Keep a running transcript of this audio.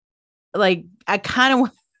like, I kind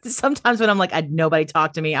of, sometimes when I'm like, nobody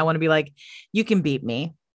talk to me, I want to be like, you can beat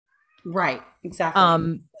me. Right. Exactly.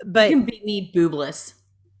 You But can beat me boobless.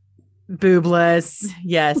 boobless.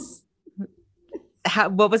 Yes.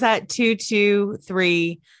 What was that?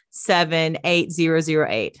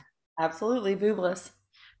 2237808. Absolutely boobless.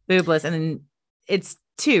 Boobless. And then it's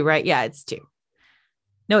two, right? Yeah, it's two.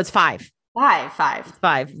 No, it's five. Five, five. It's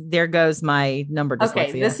five. There goes my number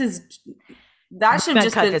Okay, dyslexia. that We're should have gonna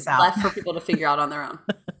just cut been this out. left for people to figure out on their own.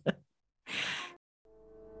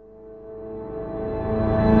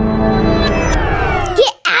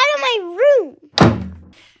 Get out of my room!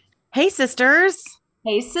 Hey, sisters.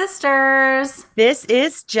 Hey, sisters. This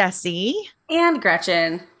is Jessie. And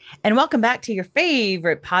Gretchen. And welcome back to your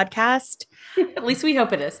favorite podcast. At least we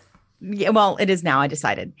hope it is. Yeah, well, it is now. I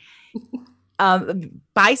decided.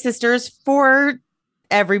 By sisters for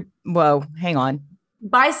every. Whoa, hang on.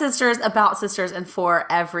 By sisters, about sisters, and for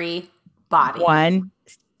everybody. One.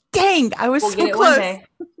 Dang, I was We'll so get it close. one day.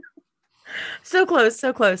 So close,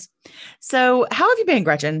 so close. So, how have you been,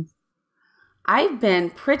 Gretchen? I've been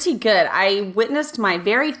pretty good. I witnessed my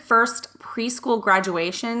very first preschool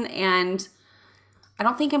graduation, and I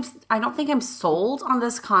don't think I'm sold on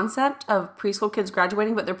this concept of preschool kids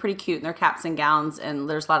graduating, but they're pretty cute and they're caps and gowns, and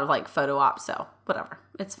there's a lot of like photo ops, so whatever.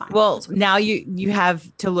 It's fine. Well, now you have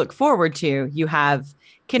to look forward to. You have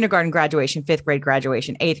kindergarten graduation, fifth grade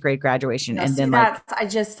graduation, eighth grade graduation, and then like I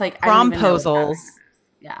just like promposals,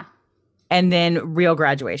 yeah, and then real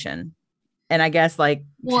graduation. And I guess like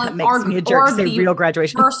that makes our, me a jerk to say real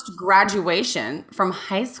graduation. First graduation from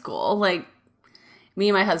high school, like me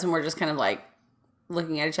and my husband were just kind of like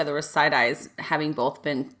looking at each other with side eyes, having both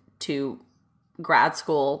been to grad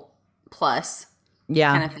school plus.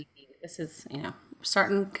 Yeah, kind of thinking this is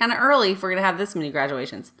starting kind of early if we're gonna have this many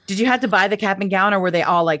graduations. Did you have to buy the cap and gown, or were they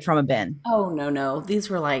all like from a bin? Oh no, these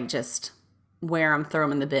were like just wear them, throw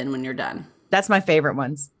them in the bin when you're done. That's my favorite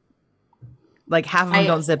ones. Like half of them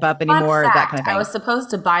don't zip up anymore. That kind of thing. I was supposed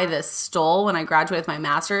to buy this stole when I graduated with my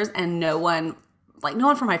master's, and no one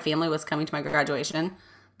from my family was coming to my graduation.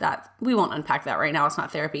 That we won't unpack that right now. It's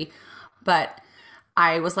not therapy, but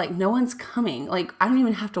I was like, no one's coming. Like, I don't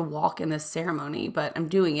even have to walk in this ceremony, but I'm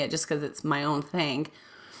doing it just because it's my own thing.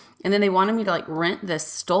 And then they wanted me to like rent this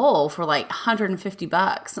stole for like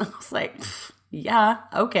 $150. And I was like, yeah,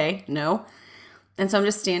 okay, no. And so I'm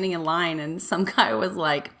just standing in line, and some guy was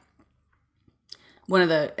like, one of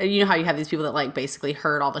the, you know how you have these people that like basically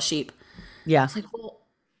herd all the sheep. Yeah. I was like, well,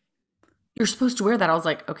 you're supposed to wear that. I was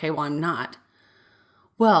like, okay, well, I'm not.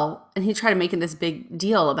 Well, and he tried making this big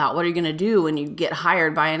deal about what are you going to do when you get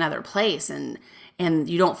hired by another place and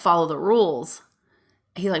you don't follow the rules.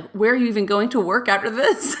 He's like, where are you even going to work after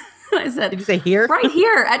this? And I said, did you say here? Right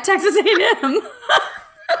here at Texas A&M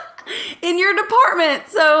in your department.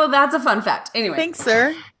 So that's a fun fact. Anyway. Thanks,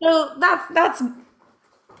 sir. So that's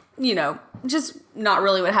just not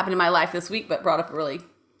really what happened in my life this week, but brought up a really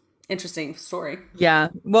interesting story. Yeah.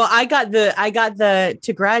 Well, I got the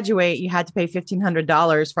to graduate, you had to pay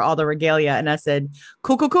 $1,500 for all the regalia. And I said,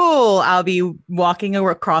 cool. I'll be walking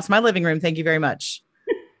across my living room. Thank you very much.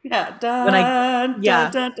 Yeah. Dun.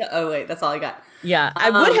 Oh, wait, that's all I got. Yeah. I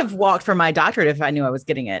would have walked for my doctorate if I knew I was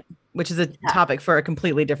getting it, which is a topic for a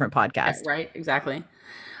completely different podcast. Right. Exactly.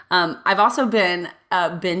 I've also been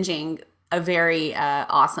binging a very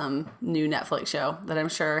awesome new Netflix show that I'm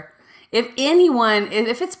sure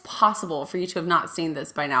if it's possible for you to have not seen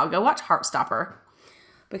this by now, go watch Heartstopper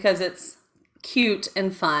because it's cute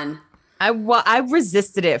and fun. I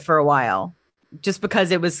resisted it for a while just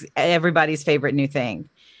because it was everybody's favorite new thing.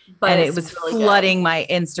 But it was really flooding my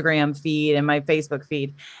Instagram feed and my Facebook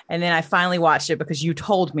feed. And then I finally watched it because you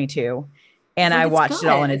told me to. And I watched it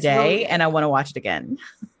all in a day and I want to watch it again.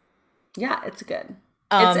 Yeah, it's good.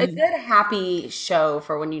 It's a good, happy show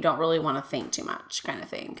for when you don't really want to think too much kind of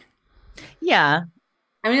thing. Yeah.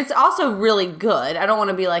 I mean, it's also really good. I don't want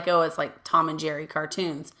to be like, oh, it's like Tom and Jerry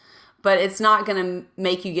cartoons. But it's not going to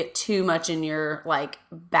make you get too much in your like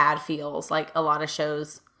bad feels like a lot of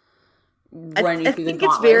shows run you through the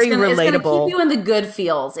gauntlet. It's very relatable. It's going to keep you in the good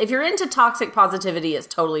feels. If you're into toxic positivity, it's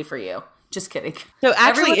totally for you. Just kidding. So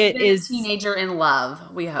actually it is a teenager in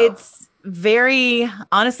love, we hope. It's very,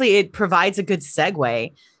 honestly, it provides a good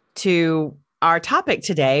segue to our topic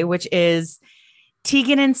today, which is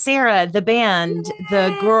Tegan and Sara, the band. Yay!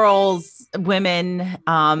 The girls, women.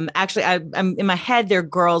 Actually, I'm in my head, they're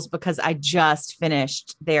girls because I just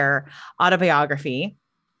finished their autobiography.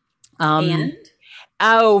 And?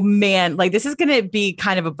 Oh man, like this is going to be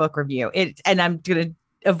kind of a book review. And I'm going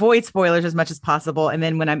to avoid spoilers as much as possible. And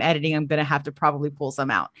then when I'm editing, I'm going to have to probably pull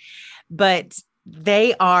some out. But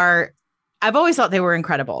they are I've always thought they were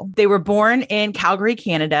incredible. They were born in Calgary,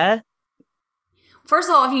 Canada. First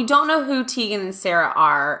of all, if you don't know who Tegan and Sara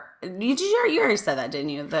are, you already said that, didn't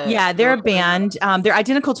you? They're a band. They're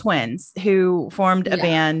identical twins who formed a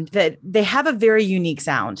band that they have a very unique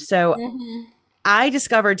sound. So I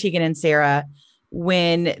discovered Tegan and Sara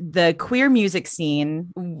when the queer music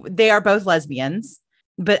scene, they are both lesbians,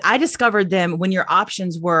 but I discovered them when your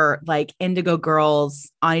options were like Indigo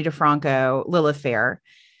Girls, Ani DeFranco, Lilith Fair.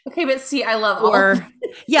 Okay, but see, I love all.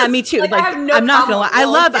 Yeah, me too. Like I'm not gonna lie.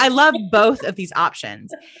 I love both of these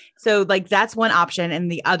options. So like that's one option,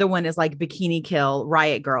 and the other one is like Bikini Kill,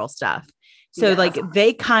 Riot Girl stuff. So like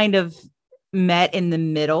they kind of met in the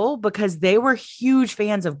middle because they were huge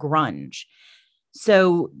fans of grunge.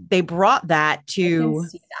 So they brought that to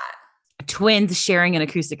twins sharing an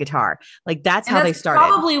acoustic guitar. Like that's how they started.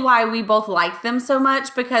 Probably why we both liked them so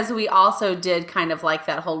much, because we also did kind of like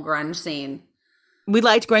that whole grunge scene. We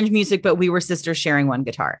liked grunge music, but we were sisters sharing one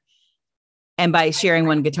guitar. And by sharing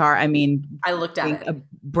one guitar, I mean, I looked at it. A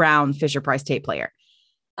brown Fisher Price tape player.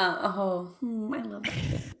 I love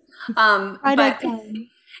that.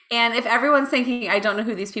 And if everyone's thinking, I don't know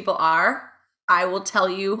who these people are, I will tell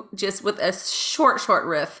you just with a short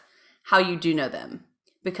riff how you do know them.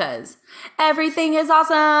 Because everything is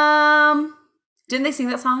awesome. Didn't they sing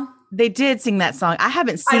that song? They did sing that song. I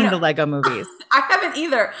haven't seen the Lego movies. I haven't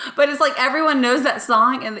either. But it's like everyone knows that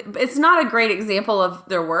song. And it's not a great example of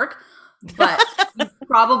their work. But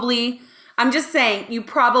I'm just saying, you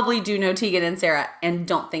probably do know Tegan and Sara and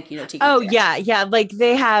don't think you know Tegan and Sara. Yeah. Like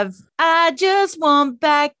they have, I just want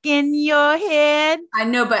back in your head. I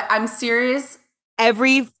know, but I'm serious.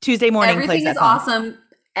 Every Tuesday morning everything plays that is song. Awesome.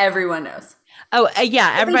 Everyone knows. Everybody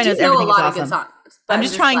knows everything is awesome. Good songs, I'm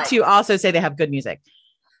just trying to also say they have good music.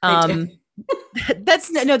 That's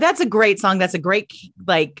a great song. That's a great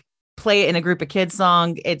like play it in a group of kids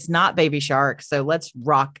song. It's not Baby Shark, so let's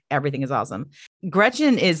rock. Everything is awesome.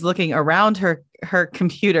 Gretchen is looking around her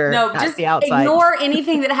computer. No, just the outside. Ignore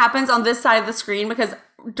anything that happens on this side of the screen, because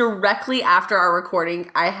directly after our recording,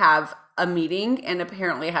 I have a meeting and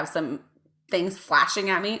apparently I have some things flashing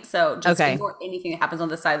at me. So just ignore anything that happens on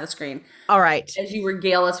this side of the screen. All right. As you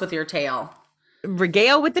regale us with your tale.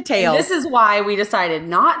 Regale with the tail. And this is why we decided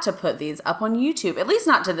not to put these up on YouTube, at least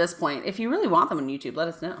not to this point. If you really want them on YouTube, let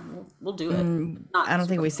us know. We'll do it. I don't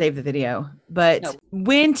think we saved the video. But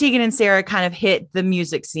when Tegan and Sara kind of hit the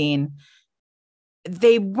music scene,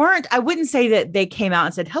 they weren't, I wouldn't say that they came out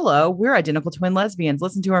and said, hello, we're identical twin lesbians.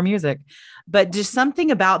 Listen to our music. But just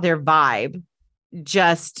something about their vibe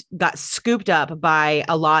just got scooped up by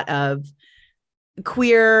a lot of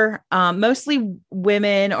queer, mostly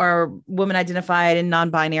women or women identified and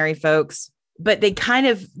non-binary folks, but they kind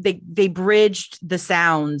of they bridged the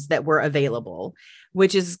sounds that were available,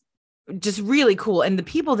 which is just really cool. And the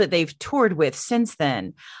people that they've toured with since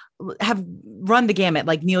then have run the gamut,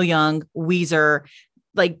 like Neil Young, Weezer,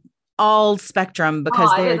 like all spectrum.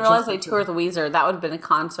 Because I didn't realize they toured with Weezer. That would have been a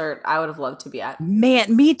concert I would have loved to be at.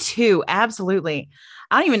 Man, me too. Absolutely.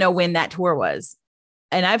 I don't even know when that tour was.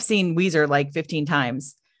 And I've seen Weezer like 15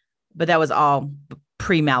 times, but that was all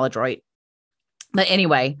pre-Maladroit. But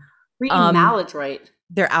anyway. Pre-Maladroit?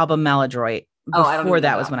 Their album Maladroit. Before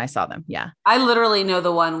that was when I saw them. Yeah. I literally know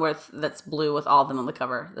the one that's blue with all of them on the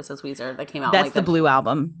cover. That says Weezer. That came out. That's the blue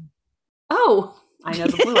album. Oh, I know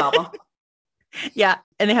the blue album. Yeah.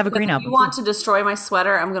 And they have a green album. If you want to destroy my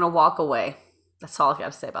sweater, I'm going to walk away. That's all I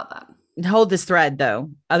got to say about that. Hold this thread, though.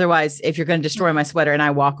 Otherwise, if you're going to destroy my sweater and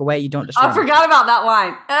I walk away, you don't destroy I forgot about that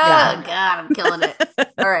line. Oh, God, I'm killing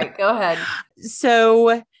it. All right, go ahead.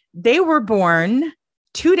 So they were born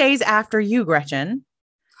 2 days after you, Gretchen.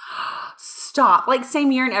 Stop. Like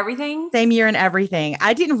same year and everything? Same year and everything.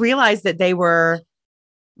 I didn't realize that they were,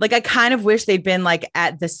 like, I kind of wish they'd been like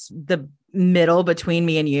at the middle between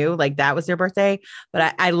me and you. Like that was their birthday.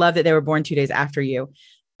 But I love that they were born 2 days after you.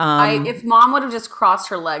 If mom would have just crossed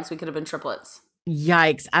her legs, we could have been triplets.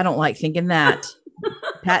 Yikes. I don't like thinking that.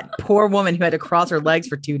 That poor woman who had to cross her legs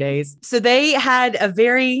for 2 days. So they had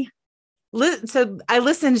so I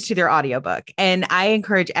listened to their audiobook, and I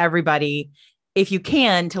encourage everybody, if you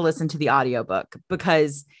can, to listen to the audiobook,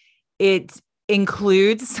 because it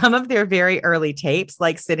includes some of their very early tapes,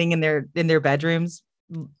 like sitting in their bedrooms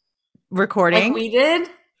recording. Like we did?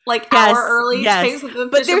 Like our early tapes with the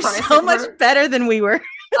but they're so much better than we were.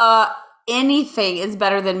 Anything is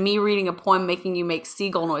better than me reading a poem making you make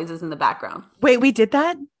seagull noises in the background. Wait, we did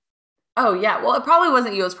that? Oh yeah. Well, it probably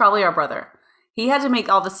wasn't you. It was probably our brother. He had to make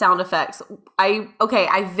all the sound effects. I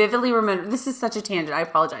vividly remember. This is such a tangent. I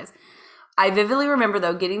apologize. I vividly remember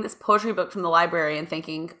though getting this poetry book from the library and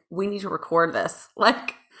thinking, we need to record this.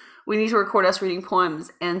 Like we need to record us reading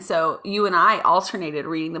poems. And so you and I alternated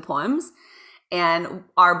reading the poems, and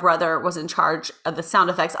our brother was in charge of the sound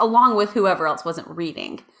effects along with whoever else wasn't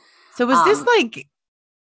reading. So was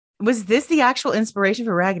this the actual inspiration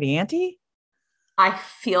for Raggedy Auntie? I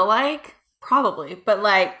feel like probably, but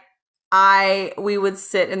like we would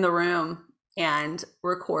sit in the room and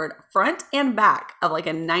record front and back of like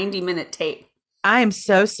a 90-minute tape. I am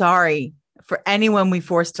so sorry for anyone we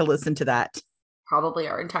forced to listen to that. Probably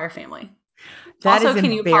our entire family. That also, is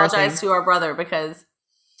can you apologize to our brother, because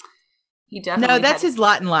he definitely that's his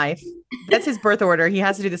lot in life. That's his birth order. He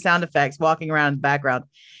has to do the sound effects walking around in the background.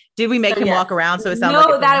 Did we make him walk around so it sounded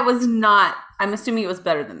like that was not. I'm assuming it was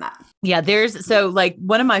better than that. Yeah, like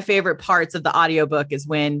one of my favorite parts of the audiobook is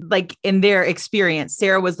when, like, in their experience,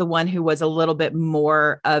 Sara was the one who was a little bit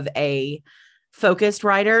more of a focused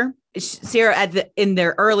writer. Sara in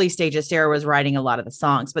their early stages, Sara was writing a lot of the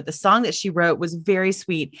songs, but the song that she wrote was very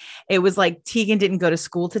sweet. It was like Tegan didn't go to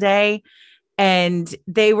school today, and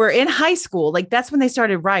they were in high school. Like, that's when they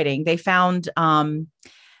started writing. They found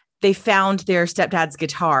their stepdad's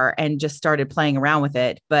guitar and just started playing around with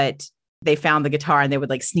it. But they found the guitar and they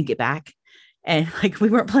would like sneak it back. And like, we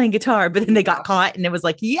weren't playing guitar, but then they got caught and it was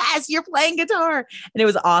like, yes, you're playing guitar. And it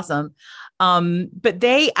was awesome. But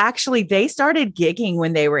they started gigging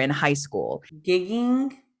when they were in high school.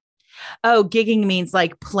 Gigging? Oh, gigging means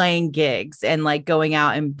like playing gigs and like going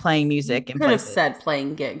out and playing music. You could have said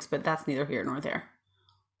playing gigs, but that's neither here nor there.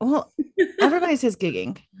 Well, everybody says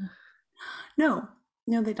gigging. No,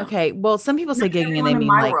 they don't. Okay. Well, some people say gigging and they mean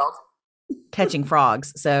like catching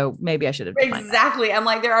frogs. So maybe I should have. Exactly. I'm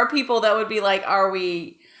like, there are people that would be like, are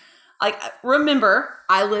we like, remember,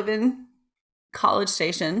 I live in College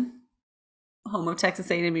Station, home of Texas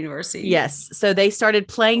A&M University. Yes. So they started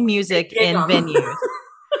playing music in venues.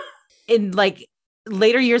 In like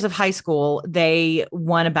later years of high school, they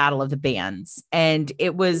won a battle of the bands, and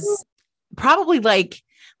it was probably like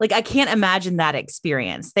I can't imagine that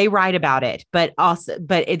experience. They write about it, but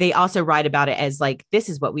they also write about it as like, this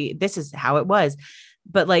is how it was.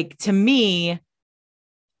 But like, to me,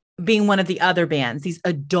 being one of the other bands, these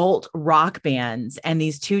adult rock bands, and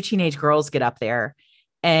these two teenage girls get up there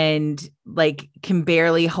and like can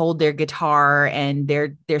barely hold their guitar, and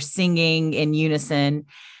they're singing in unison,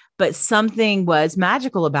 but something was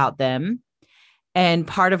magical about them. And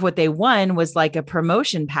part of what they won was like a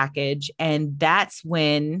promotion package. And that's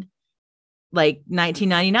when, like,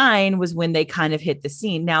 1999 was when they kind of hit the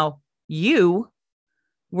scene. Now, you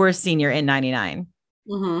were a senior in 99.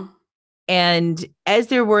 Mm-hmm. And as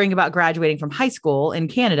they're worrying about graduating from high school in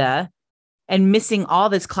Canada and missing all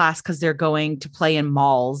this class because they're going to play in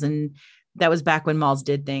malls, and that was back when malls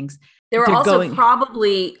did things. They were also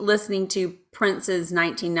probably listening to Prince's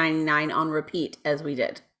 1999 on repeat as we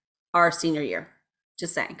did our senior year.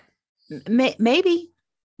 Just saying. Maybe.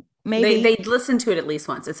 They listened to it at least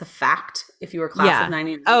once. It's a fact. If you were class of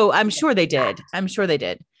 99. Oh, I'm sure they did.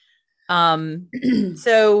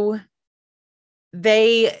 So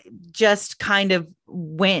they just kind of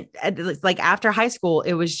went, like, after high school,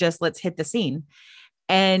 it was just, let's hit the scene.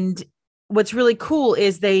 And what's really cool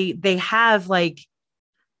is they have like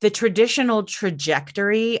the traditional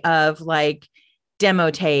trajectory of like demo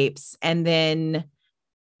tapes, and then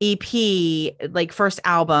EP, like first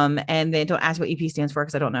album, and then don't ask what EP stands for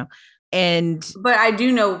because I don't know. But I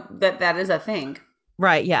do know that is a thing.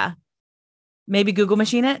 Right. Yeah. Maybe Google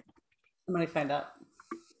machine it. I'm going to find out.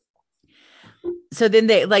 So then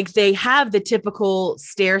they have the typical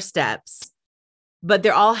stair steps, but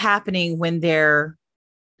they're all happening when they're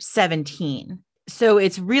 17. So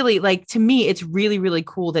it's really, like, to me, it's really, really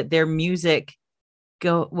cool that their music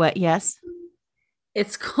what? Yes.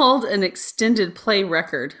 It's called an extended play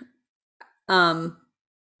record. I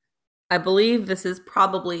believe this is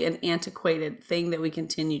probably an antiquated thing that we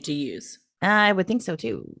continue to use. I would think so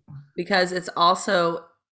too. Because it's also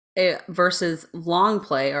versus long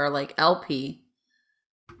play or like LP.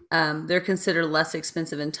 They're considered less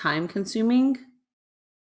expensive and time consuming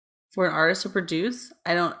for an artist to produce.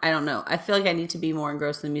 I don't know. I feel like I need to be more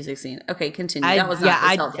engrossed in the music scene. Okay, continue. That was not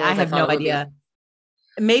as helpful as I have no idea.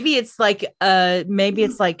 Maybe it's like a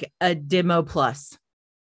demo plus.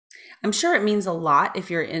 I'm sure it means a lot if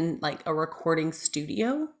you're in like a recording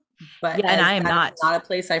studio, but yeah, and I am not a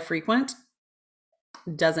place I frequent.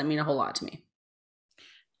 Doesn't mean a whole lot to me.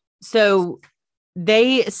 So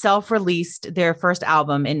they self-released their first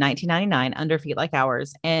album in 1999, Under Feet Like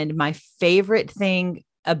Ours. And my favorite thing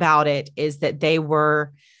about it is that they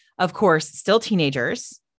were, of course, still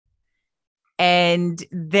teenagers, and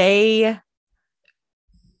they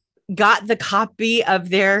got the copy of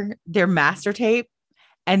their master tape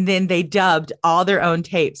and then they dubbed all their own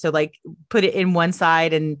tapes. So like put it in one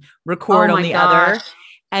side and record Oh on my the gosh. other,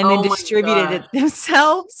 and then Oh my distributed it gosh.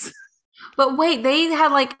 themselves. But wait, they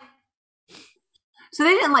had like, so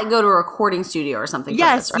they didn't like go to a recording studio or something for this,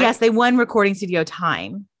 Yes, right? yes, they won recording studio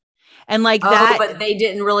time. And like Oh, that, but they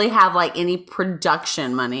didn't really have like any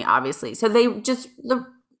production money, obviously. So they just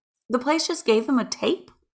the place just gave them a tape.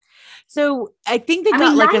 so I think they I got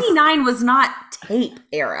mean, like 99 was not tape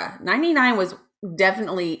era. 99 was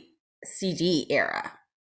definitely CD era.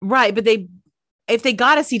 right, but if they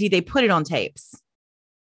got a CD, they put it on tapes.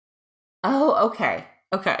 Oh, okay.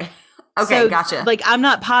 Okay. Okay, So gotcha. like I'm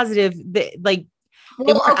not positive that like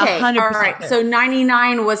they Well, weren't okay. All 100% right. clear. So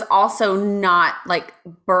 99 was also not like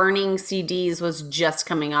burning CDs was just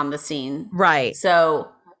coming on the scene. Right. So,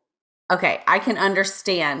 okay, I can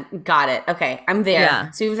understand. Got it. Okay, I'm there.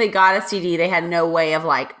 Yeah. So if they got a CD, they had no way of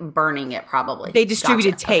like burning it probably. They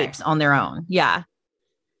distributed Gotcha. tapes Okay. on their own. Yeah.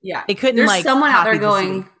 Yeah. They couldn't There's like someone out there copy the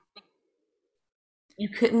CD. going, you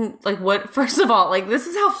couldn't like what first of all, like this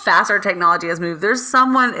is how fast our technology has moved. There's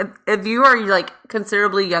someone if you are like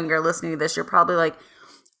considerably younger listening to this, you're probably like,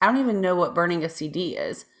 I don't even know what burning a CD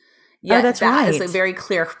is. Yet that's that right. is a very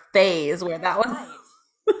clear phase where that was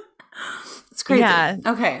it's crazy. Yeah.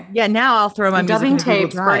 Okay. Yeah, now I'll throw my music Dubbing in Google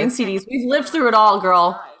tapes, burning Drive. CDs. We've lived through it all,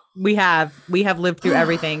 girl. We have lived through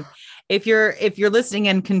everything. If you're listening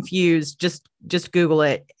and confused, just Google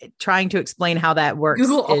it. Trying to explain how that works.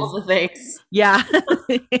 Google all the things. Yeah.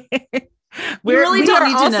 We really don't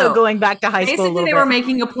need to also know. going back to high school. Basically, they were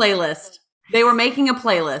making a playlist. They were making a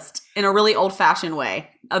playlist in a really old-fashioned way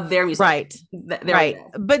of their music. Right. Right.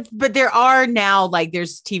 But there are now like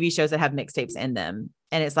there's TV shows that have mixtapes in them.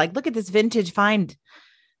 And it's like, look at this vintage find.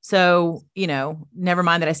 So, never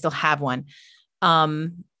mind that I still have one. I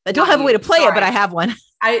don't have a way to play it, but I have one.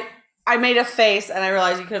 I made a face and I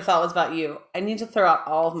realized you could have thought it was about you. I need to throw out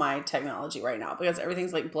all of my technology right now because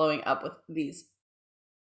everything's like blowing up with these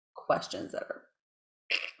questions that are.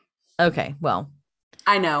 Okay, well.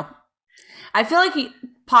 I know. I feel like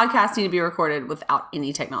podcasts need to be recorded without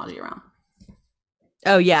any technology around.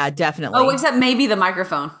 Oh yeah, definitely. Oh, except maybe the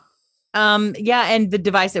microphone. Yeah, and the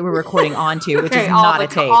device that we're recording onto, which is not a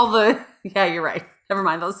tape. Yeah, you're right. Never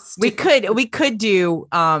mind those. We could do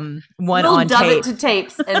one we'll on dub tape. it to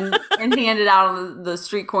tapes and hand it out on the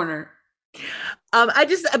street corner. I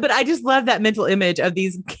just love that mental image of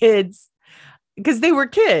these kids because they were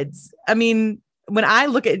kids. I mean, when I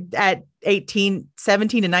look at 18,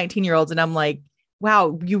 17 and 19-year-olds and I'm like,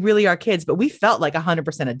 wow, you really are kids, but we felt like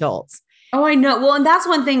 100% adults. Oh, I know. Well, and that's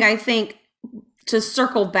one thing I think to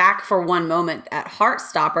circle back for one moment at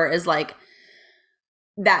Heartstopper is like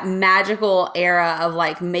that magical era of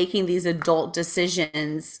like making these adult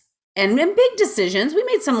decisions and big decisions. We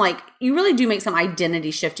made some you really do make some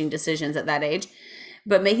identity shifting decisions at that age,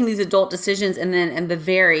 but making these adult decisions and the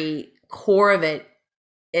very core of it,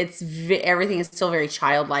 everything is still very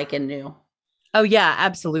childlike and new. Oh yeah,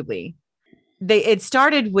 absolutely. It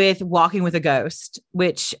started with Walking with a Ghost,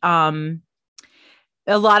 which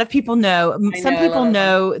a lot of people know. Some people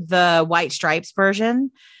know the White Stripes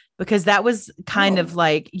version because that was kind of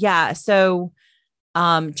like, yeah. So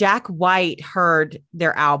Jack White heard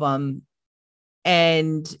their album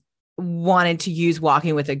and wanted to use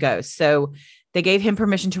Walking with a Ghost. So they gave him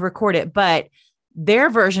permission to record it, but their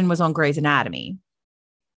version was on Grey's Anatomy.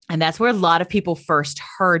 And that's where a lot of people first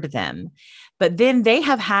heard them. But then they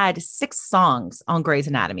have had 6 songs on Grey's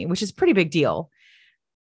Anatomy, which is a pretty big deal.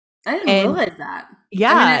 I didn't realize that.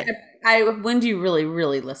 Yeah. I mean, when do you really,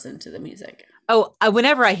 really listen to the music? Oh,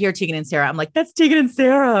 whenever I hear Tegan and Sara, I'm like, that's Tegan and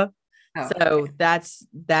Sara. Oh, so okay.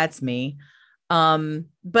 That's me.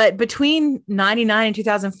 But between 99 and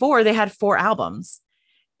 2004, they had 4 albums.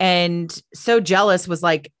 And So Jealous was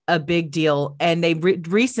like a big deal. And they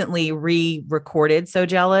recently re-recorded So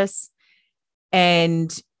Jealous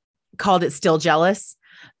and called it Still Jealous.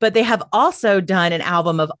 But they have also done an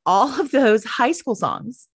album of all of those high school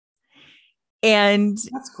songs. And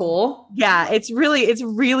that's cool. Yeah, it's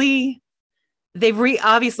really, they've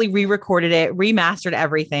obviously re-recorded it, remastered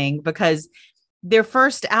everything because their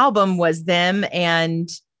first album was them. And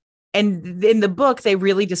in the book, they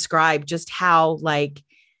really describe just how like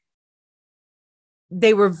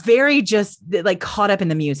they were very just like caught up in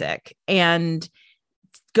the music and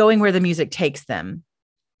going where the music takes them.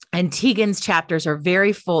 And Tegan's chapters are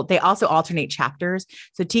very full. They also alternate chapters.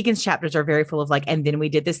 So Tegan's chapters are very full of like, and then we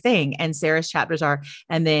did this thing. And Sarah's chapters are,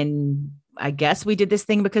 and then I guess we did this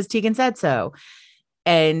thing because Tegan said so.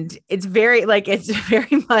 And it's very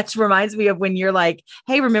much reminds me of when you're like,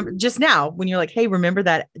 hey, remember just now when you're like, hey, remember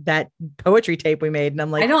that poetry tape we made? And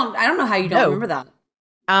I'm like, I don't know how you don't remember that.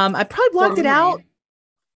 I probably blocked it out.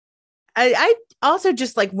 I also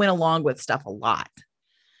just like went along with stuff a lot.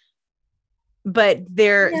 But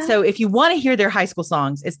so if you want to hear their high school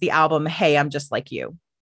songs, it's the album Hey, I'm Just Like You.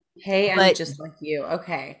 Hey, I'm Just Like You.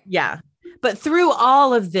 Okay. Yeah. But through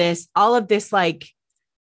all of this, like,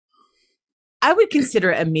 I would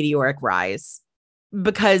consider it a meteoric rise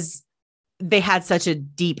because they had such a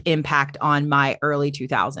deep impact on my early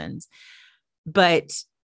 2000s. But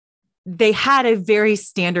they had a very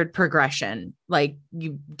standard progression. Like,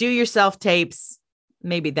 you do your self tapes.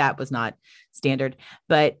 Maybe that was not standard,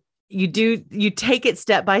 but you take it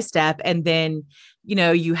step by step. And then,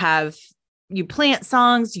 you plant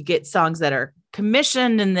songs, you get songs that are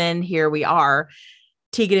commissioned. And then here we are,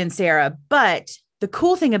 Tegan and Sara. But the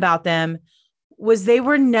cool thing about them was they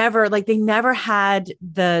never had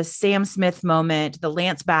the Sam Smith moment, the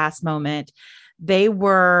Lance Bass moment. They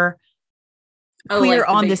were queer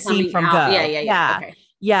on the scene from out. Go. Yeah. Okay.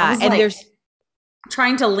 Yeah. And there's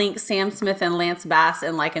trying to link Sam Smith and Lance Bass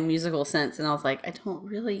in like a musical sense. And I was like, I don't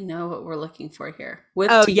really know what we're looking for here.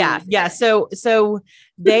 Yeah. So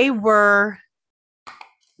they were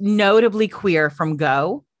notably queer from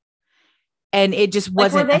Go. And it just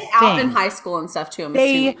wasn't were they out in high school and stuff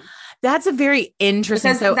too? That's a very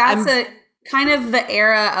interesting. Because that's a kind of the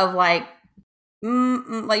era of like,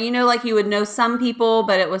 like, like you would know some people,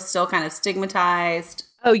 but it was still kind of stigmatized.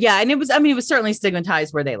 Oh yeah. And it was certainly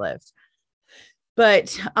stigmatized where they lived.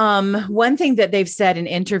 But one thing that they've said in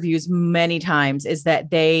interviews many times is that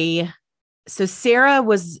Sara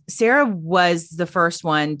was the first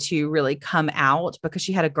one to really come out because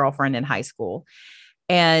she had a girlfriend in high school,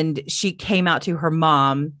 and she came out to her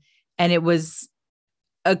mom, and it was,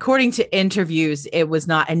 according to interviews, it was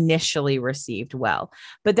not initially received well.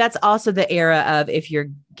 But that's also the era of, if you're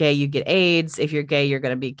gay, you get AIDS. If you're gay, you're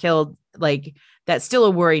going to be killed. Like, that's still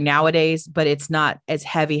a worry nowadays, but it's not as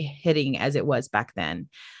heavy hitting as it was back then.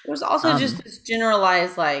 There's also just this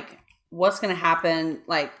generalized, like, what's going to happen,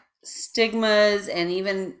 like stigmas, and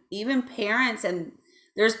even parents. And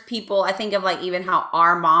there's people, I think of like even how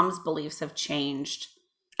our moms' beliefs have changed.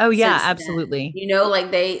 Oh yeah, absolutely. Then. Like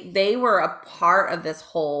they were a part of this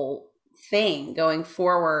whole thing going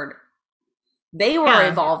forward. They were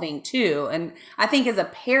evolving too. And I think as a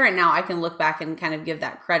parent now, I can look back and kind of give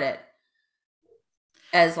that credit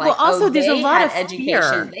as like, also there's a lot of education.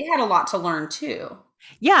 Fear. They had a lot to learn too.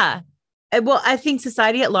 Yeah. Well, I think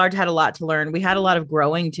society at large had a lot to learn. We had a lot of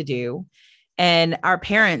growing to do. And our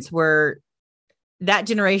parents that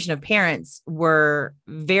generation of parents were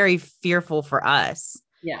very fearful for us.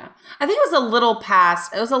 Yeah. I think it was a little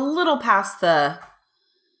past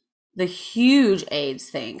the huge AIDS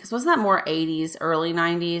thing. Cause wasn't that more 80s, early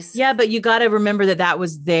 90s? Yeah. But you got to remember that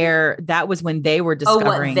was when they were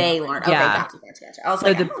discovering. What they learned. Yeah. Okay. Gotcha. I was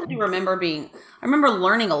I don't really remember I remember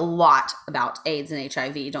learning a lot about AIDS and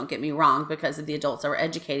HIV. Don't get me wrong, because of the adults that were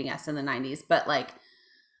educating us in the 90s. But like,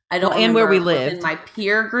 I don't remember, and where we lived, in my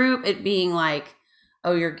peer group, it being like,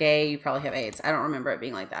 oh, you're gay, you probably have AIDS. I don't remember it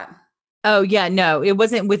being like that. Oh yeah, no, it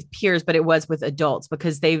wasn't with peers, but it was with adults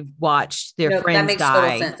because they've watched their friends die. That makes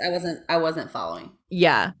total sense. I wasn't following.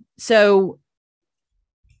 Yeah. So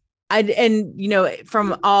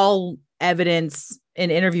from all evidence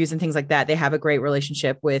in interviews and things like that, they have a great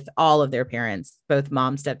relationship with all of their parents, both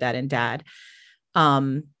mom, stepdad, and dad.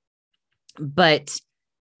 But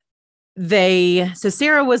so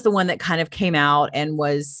Sara was the one that kind of came out and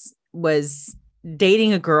was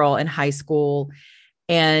dating a girl in high school,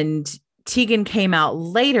 and Tegan came out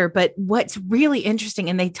later. But what's really interesting,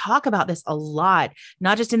 and they talk about this a lot,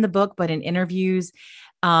 not just in the book, but in interviews,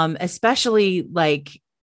 especially like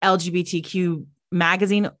LGBTQ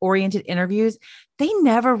magazine oriented interviews, they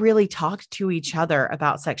never really talked to each other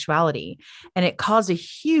about sexuality. And it caused a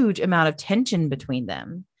huge amount of tension between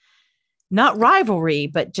them. Not rivalry,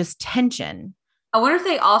 but just tension. I wonder if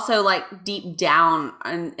they also like deep down,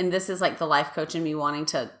 and this is like the life coach in me wanting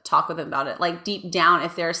to talk with them about it, like deep down,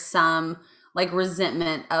 if there's some like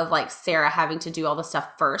resentment of like Sara having to do all the stuff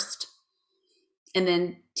first, and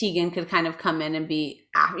then Tegan could kind of come in and be,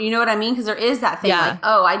 you know what I mean? Because there is that thing like,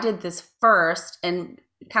 oh, I did this first and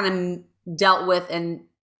kind of dealt with and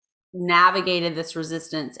navigated this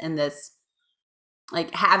resistance and this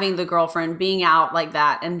like having the girlfriend being out like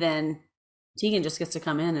that, and then Tegan just gets to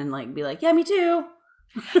come in and like be like, yeah, me too.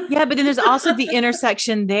 Yeah, but then there's also the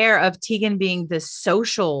intersection there of Tegan being the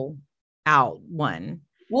social out one.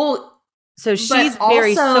 Well, so she's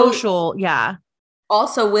very social. Yeah.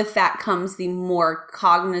 Also with that comes the more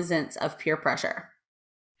cognizance of peer pressure.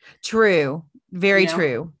 True. Very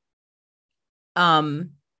true. So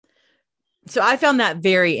I found that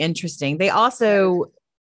very interesting. They also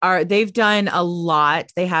they've done a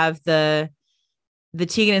lot. They have the the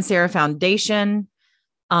Tegan and Sara Foundation,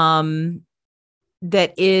 um,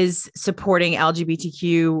 that is supporting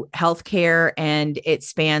LGBTQ healthcare, and it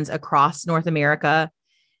spans across North America.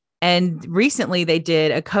 And recently they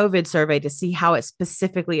did a COVID survey to see how it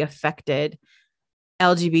specifically affected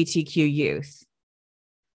LGBTQ youth,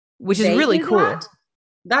 which is They really did cool. that?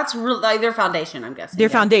 That's real, like their foundation, I'm guessing. Their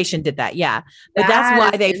foundation did that, yeah. But that's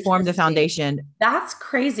why they formed the foundation. That's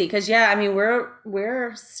crazy because, yeah, I mean,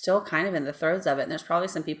 we're still kind of in the throes of it, and there's probably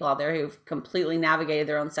some people out there who've completely navigated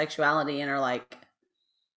their own sexuality and are like,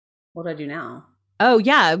 what do I do now? Oh,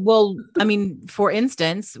 yeah. Well, I mean, for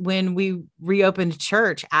instance, when we reopened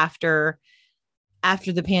church after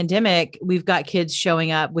the pandemic, we've got kids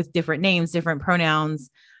showing up with different names, different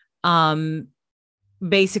pronouns,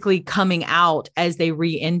 basically coming out as they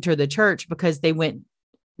re-enter the church because they were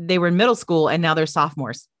in middle school and now they're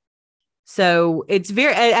sophomores. So it's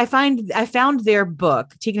I found their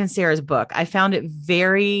book, Tegan and Sara's book. I found it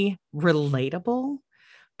very relatable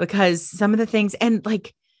because some of the things, and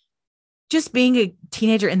like just being a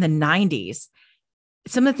teenager in the 90s,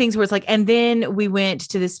 some of the things where it's like, and then we went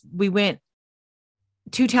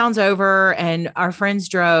 2 towns over and our friends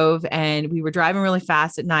drove and we were driving really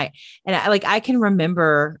fast at night. And I can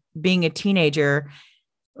remember being a teenager.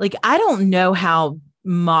 Like, I don't know how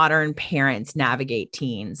modern parents navigate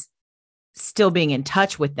teens still being in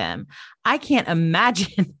touch with them. I can't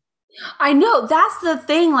imagine. I know, that's the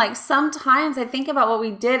thing. Like, sometimes I think about what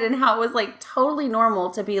we did and how it was like totally normal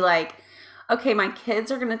to be like, okay, my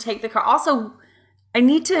kids are going to take the car. Also, I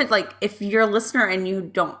need to, like, if you're a listener and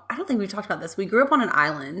I don't think we've talked about this. We grew up on an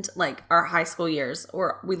island, like our high school years,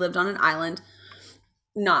 or we lived on an island,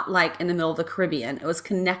 not like in the middle of the Caribbean. It was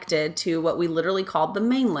connected to what we literally called the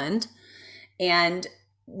mainland. And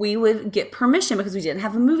we would get permission because we didn't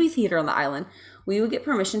have a movie theater on the island. We would get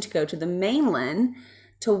permission to go to the mainland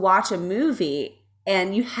to watch a movie.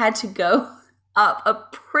 And you had to go up a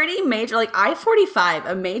pretty major, like I-45,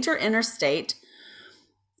 a major interstate.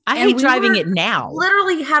 I hate driving it now.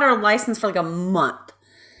 Literally had our license for like a month.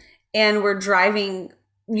 And we're driving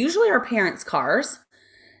usually our parents' cars.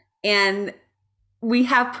 And we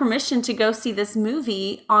have permission to go see this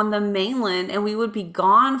movie on the mainland. And we would be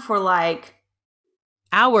gone for like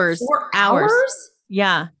hours. 4 hours?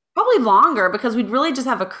 Yeah. Probably longer because we'd really just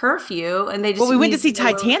have a curfew. And they just. Well, we went to see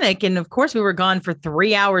Titanic. And of course, we were gone for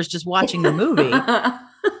 3 hours just watching the movie.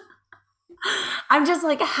 I'm just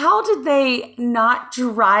like, how did they not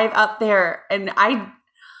drive up there? And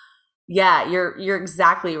yeah, you're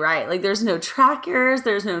exactly right. Like, there's no trackers,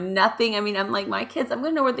 there's no nothing. I mean, I'm like, my kids, I'm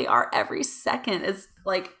gonna know where they are every second. It's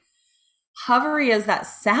like, hovery as that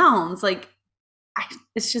sounds, like,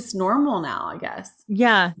 it's just normal now, I guess.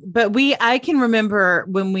 Yeah, but I can remember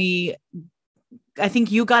when I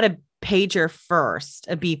think you got a pager first,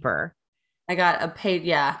 a beeper. I got a paid,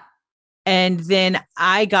 yeah. And then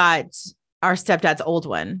I got our stepdad's old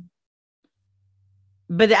one.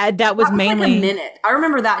 But that was mainly like a minute. I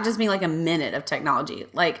remember that just being like a minute of technology.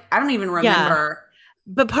 Like, I don't even remember.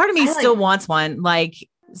 Yeah. But part of me still wants one. Like,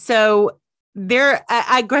 so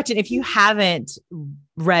Gretchen, if you haven't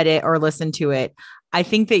read it or listened to it, I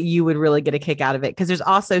think that you would really get a kick out of it because there's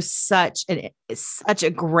also such a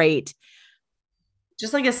great,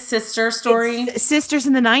 just like a sister story. Sisters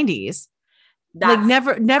in the 90s. Like,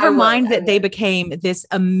 never mind that they became this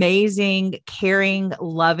amazing, caring,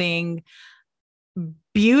 loving,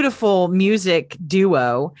 beautiful music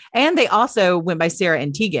duo. And they also went by Sara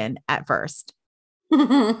and Tegan at first.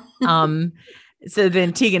 So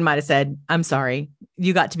then Tegan might have said, I'm sorry,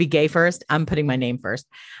 you got to be gay first. I'm putting my name first.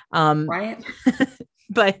 Right.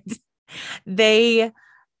 But they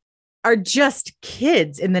are just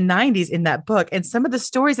kids in the 90s in that book. And some of the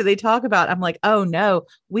stories that they talk about, I'm like, oh no,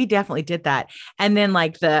 we definitely did that. And then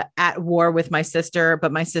like the at war with my sister,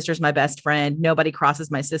 but my sister's my best friend. Nobody crosses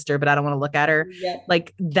my sister, but I don't want to look at her. Yep.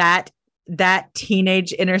 Like that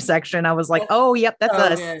teenage intersection. I was like, oh, yep, that's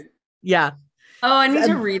us. Good. Yeah. Oh, I need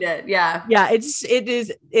to read it. Yeah. Yeah. It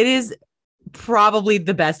is probably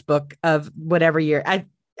the best book of whatever year. I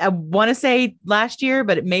want to say last year,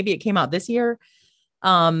 but maybe it came out this year.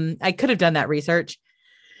 I could have done that research,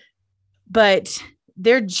 but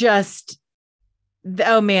they're just,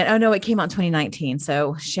 oh man. Oh no, it came out in 2019.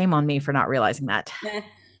 So shame on me for not realizing that.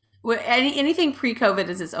 Well, anything pre-COVID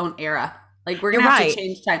is its own era. Like, we're going to have to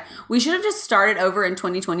change time. We should have just started over in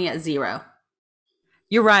 2020 at 0.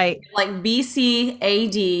 You're right. Like BC,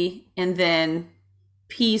 AD, and then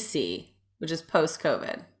PC, which is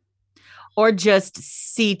post-COVID. Or just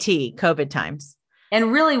CT, COVID times.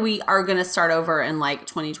 And really, we are going to start over in like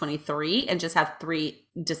 2023 and just have 3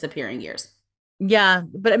 disappearing years. Yeah.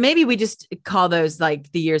 But maybe we just call those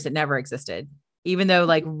like the years that never existed. even though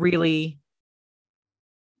like really,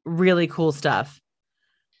 really cool stuff.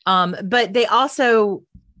 But they also,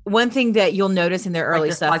 one thing that you'll notice in their Like early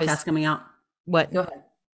this stuff podcast is coming out. what? Go ahead.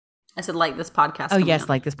 I said, like this podcast. Oh yes, out.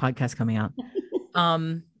 like this podcast coming out.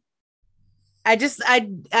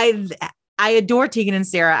 I adore Tegan and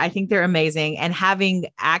Sara. I think they're amazing, and having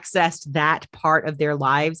accessed that part of their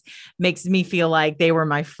lives makes me feel like they were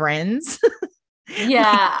my friends.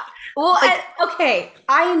 Yeah. Well, okay.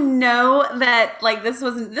 I know that like this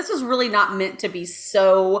was really not meant to be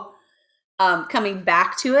so coming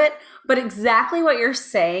back to it, but exactly what you're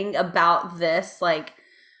saying about this, like,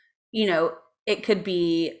 you know, it could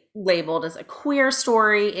be labeled as a queer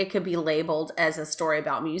story, it could be labeled as a story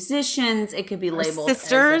about musicians, it could be labeled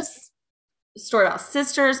sisters, as a story about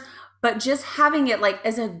sisters, but just having it like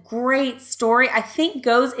as a great story, I think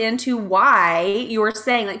goes into why you were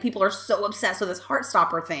saying like people are so obsessed with this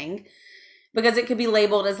Heartstopper thing, because it could be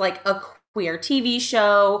labeled as like a queer TV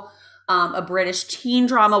show, a British teen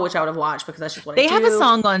drama, which I would have watched because that's just what they I do. have a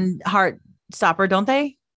song on Heartstopper, don't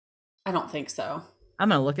they? I don't think so. I'm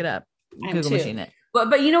gonna look it up. Google machine it.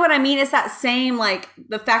 But you know what I mean? It's that same, like,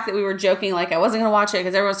 the fact that we were joking, like, I wasn't going to watch it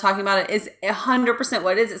because everyone's talking about it is 100%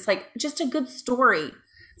 what it is. It's like just a good story.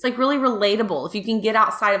 It's like really relatable. If you can get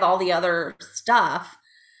outside of all the other stuff,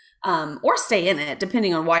 or stay in it,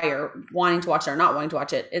 depending on why you're wanting to watch it or not wanting to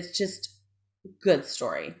watch it. It's just good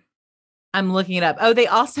story. I'm looking it up. Oh, they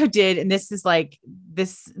also did, and this is like,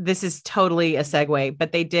 this is totally a segue,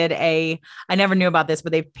 but they did I never knew about this,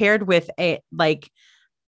 but they paired with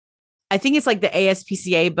I think it's like the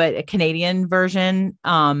ASPCA, but a Canadian version.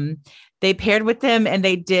 They paired with them and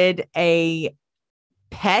they did a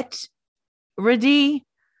pet parody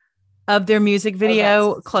of their music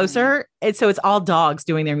video, Closer. And so it's all dogs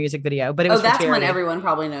doing their music video, but it was that's one everyone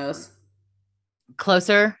probably knows.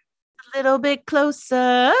 Closer. A little bit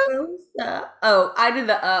closer. Oh, I did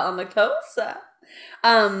the on the Closer.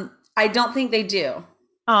 I don't think they do.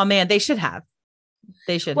 Oh man, they should have.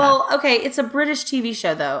 They should. Well, okay, it's a British TV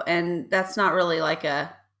show though, and that's not really like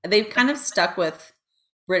they've kind of stuck with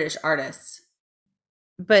British artists.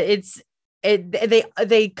 But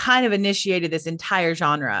they kind of initiated this entire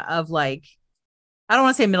genre of like, I don't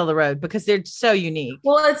want to say middle of the road because they're so unique.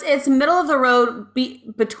 Well, it's middle of the road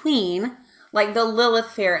between like the Lilith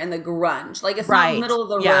Fair and the grunge. Like it's not middle of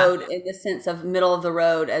the road in the sense of middle of the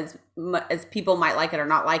road as people might like it or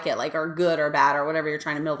not like it, like or good or bad or whatever you're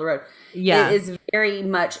trying to middle of the road. Yeah. It is very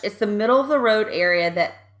much, it's the middle of the road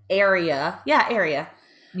area. Yeah.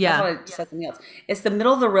 Yeah. I said something else. It's the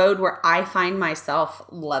middle of the road where I find myself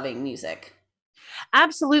loving music.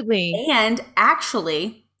 Absolutely. And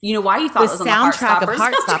actually, you know why you thought it was on the soundtrack of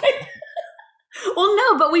Heartstopper? Well,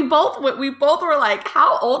 no, but we both were like,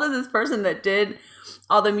 how old is this person that did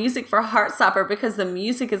all the music for Heartstopper? Because the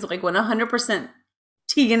music is like 100%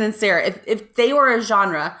 Tegan and Sara. If they were a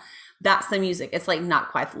genre, that's the music. It's like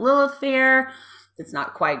not quite Lilith Fair. It's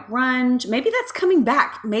not quite grunge. Maybe that's coming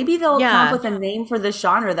back. Maybe they'll come up with a name for this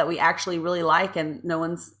genre that we actually really like and no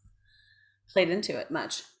one's played into it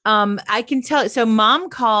much. I can tell. So mom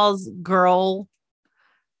calls girl,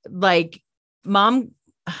 like mom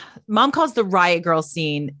calls the Riot Girl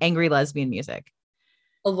scene angry lesbian music.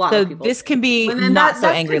 A lot of people. This can be not so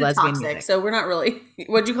angry lesbian music. So we're not really,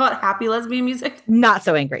 what'd you call it? Happy lesbian music? Not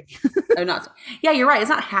so angry. Oh, not so. Yeah, you're right. It's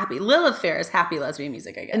not happy. Lilith Fair is happy lesbian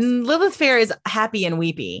music, I guess. And Lilith Fair is happy and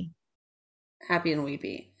weepy. Happy and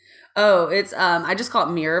weepy. Oh, it's, I just call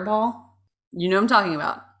it Mirror Ball. You know what I'm talking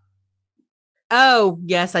about. Oh,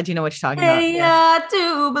 yes, I do know what you're talking about. Yes. I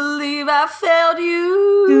do believe I failed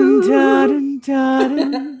you. Dun, dun,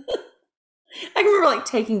 dun, dun. I can remember like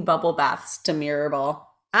taking bubble baths to Mirror Ball.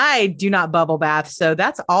 I do not bubble bath, so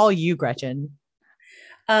that's all you, Gretchen.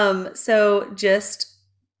 So just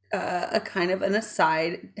a kind of an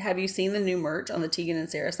aside. Have you seen the new merch on the Tegan and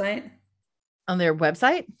Sara site? On their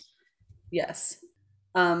website? Yes.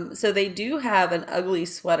 So they do have an ugly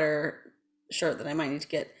sweater shirt that I might need to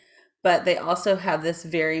get, but they also have this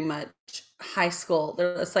very much high school.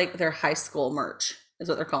 It's like their high school merch is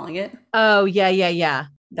what they're calling it. Oh, yeah.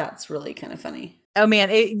 That's really kind of funny. Oh man,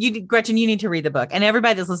 Gretchen, you need to read the book, and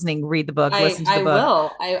everybody that's listening, read the book. Listen to the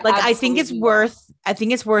book. I will. I think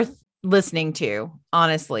it's worth listening to,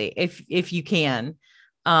 honestly, if you can,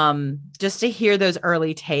 just to hear those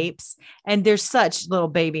early tapes. And there's such little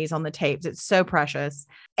babies on the tapes; it's so precious,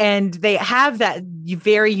 and they have that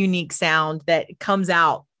very unique sound that comes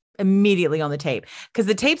out immediately on the tape, because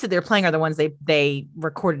the tapes that they're playing are the ones they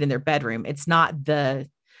recorded in their bedroom. It's not the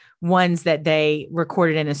ones that they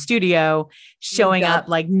recorded in a studio showing up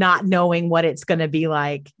like not knowing what it's going to be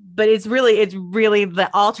like but it's really the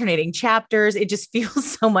alternating chapters. It just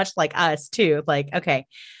feels so much like us too. Like, okay,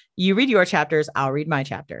 you read your chapters, I'll read my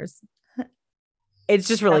chapters. It's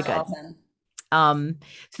just really good. Awesome.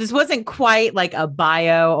 So this wasn't quite like a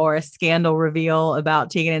bio or a scandal reveal about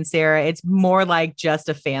Tegan and Sara. It's more like just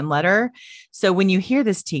a fan letter. So when you hear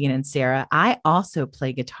this, Tegan and Sara, I also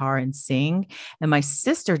play guitar and sing, and my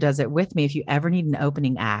sister does it with me if you ever need an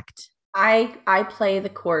opening act. I play the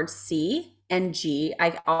chords C and G.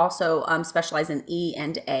 I also specialize in E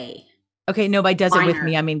and A. Okay, nobody does it with Minor.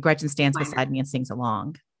 me. I mean, Gretchen stands Minor. beside me and sings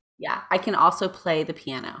along. Yeah, I can also play the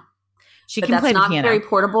piano. She can play the piano. That's not very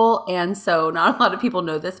portable, and so not a lot of people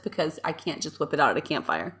know this because I can't just whip it out at a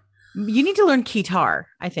campfire. You need to learn guitar,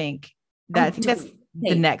 I think. I think that's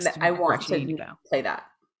the next. I want to play that.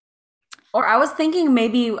 Or I was thinking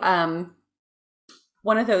maybe one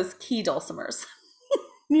of those key dulcimers.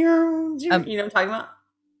 You know what I'm talking about?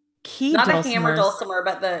 Key not dulcimers. A hammer dulcimer,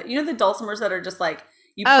 but the dulcimers that are just like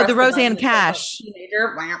you. Oh, the Roseanne Cash.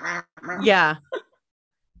 Teenager. Yeah.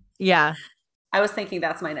 Yeah. I was thinking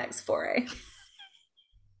that's my next foray.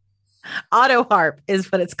 Auto harp is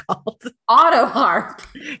what it's called. Auto harp.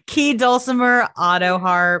 Key dulcimer, auto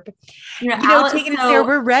harp. Tegan and Sara,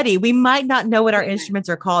 we're ready. We might not know what our instruments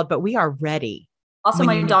are called, but we are ready. Also,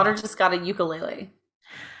 my daughter just got a ukulele.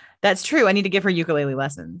 That's true. I need to give her ukulele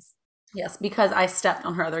lessons. Yes, because I stepped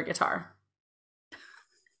on her other guitar.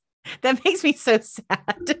 That makes me so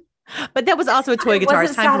sad. But that was also a toy guitar.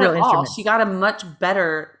 It's time for real instruments. She got a much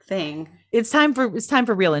better thing. It's time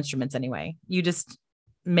for real instruments anyway. You just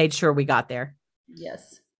made sure we got there.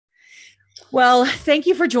 Yes. Well, thank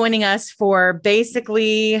you for joining us for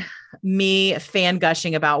basically me fan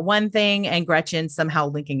gushing about one thing and Gretchen somehow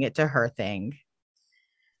linking it to her thing.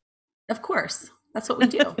 Of course. That's what we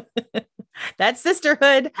do. That's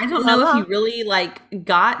sisterhood. I don't know if you really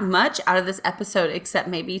got much out of this episode except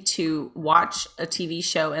maybe to watch a TV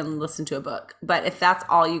show and listen to a book. But if that's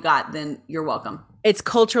all you got, then you're welcome. It's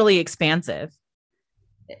culturally expansive.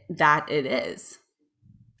 That it is.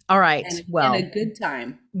 All right. And a good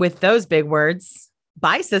time. With those big words,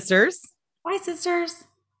 bye, sisters. Bye, sisters.